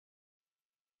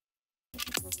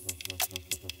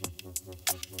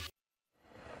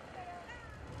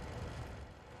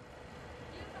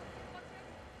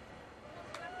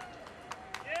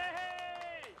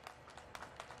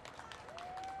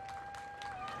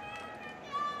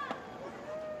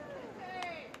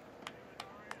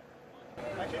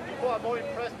Actually, people are more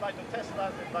impressed by the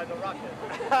Teslas than by the rocket.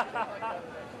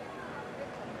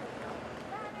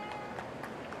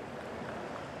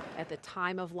 At the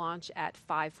time of launch at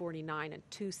 5:49 and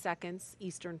 2 seconds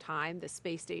Eastern Time, the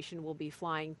space station will be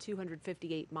flying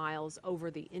 258 miles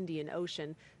over the Indian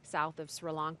Ocean south of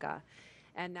Sri Lanka.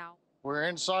 And now we're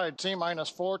inside T-minus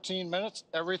 14 minutes.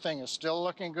 Everything is still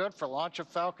looking good for launch of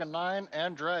Falcon 9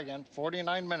 and Dragon,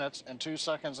 49 minutes and 2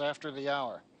 seconds after the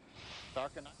hour.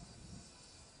 Falcon 9.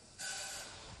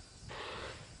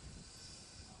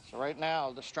 So right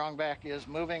now, the strong back is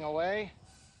moving away.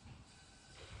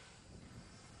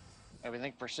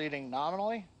 Everything proceeding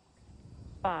nominally.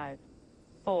 5,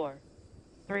 4,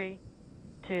 3,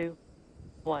 2,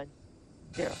 1,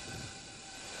 0.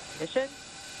 Mission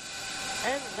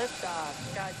and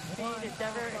liftoff. Godspeed,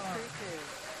 Endeavour and Crew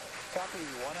 2. Copy,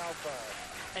 1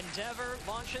 Alpha. Endeavour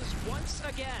launches once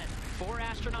again. 4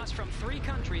 astronauts from 3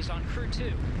 countries on Crew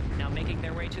 2, now making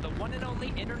their way to the one and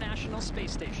only International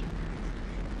Space Station.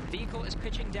 The vehicle is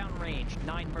pitching downrange.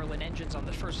 9 Merlin engines on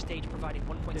the first stage providing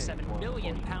 1.7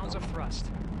 million pounds of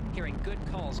thrust. Hearing good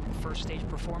calls on first stage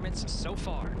performance so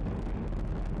far.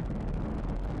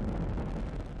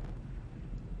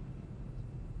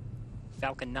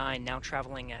 Falcon 9 now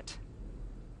traveling at...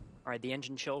 All right, the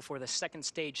engine chill for the second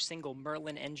stage single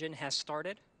Merlin engine has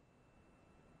started.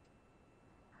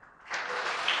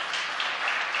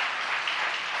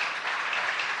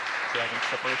 Dragon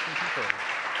separation control.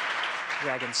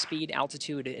 Dragon speed,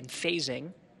 altitude, and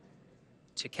phasing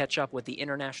to catch up with the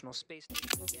International Space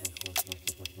Station.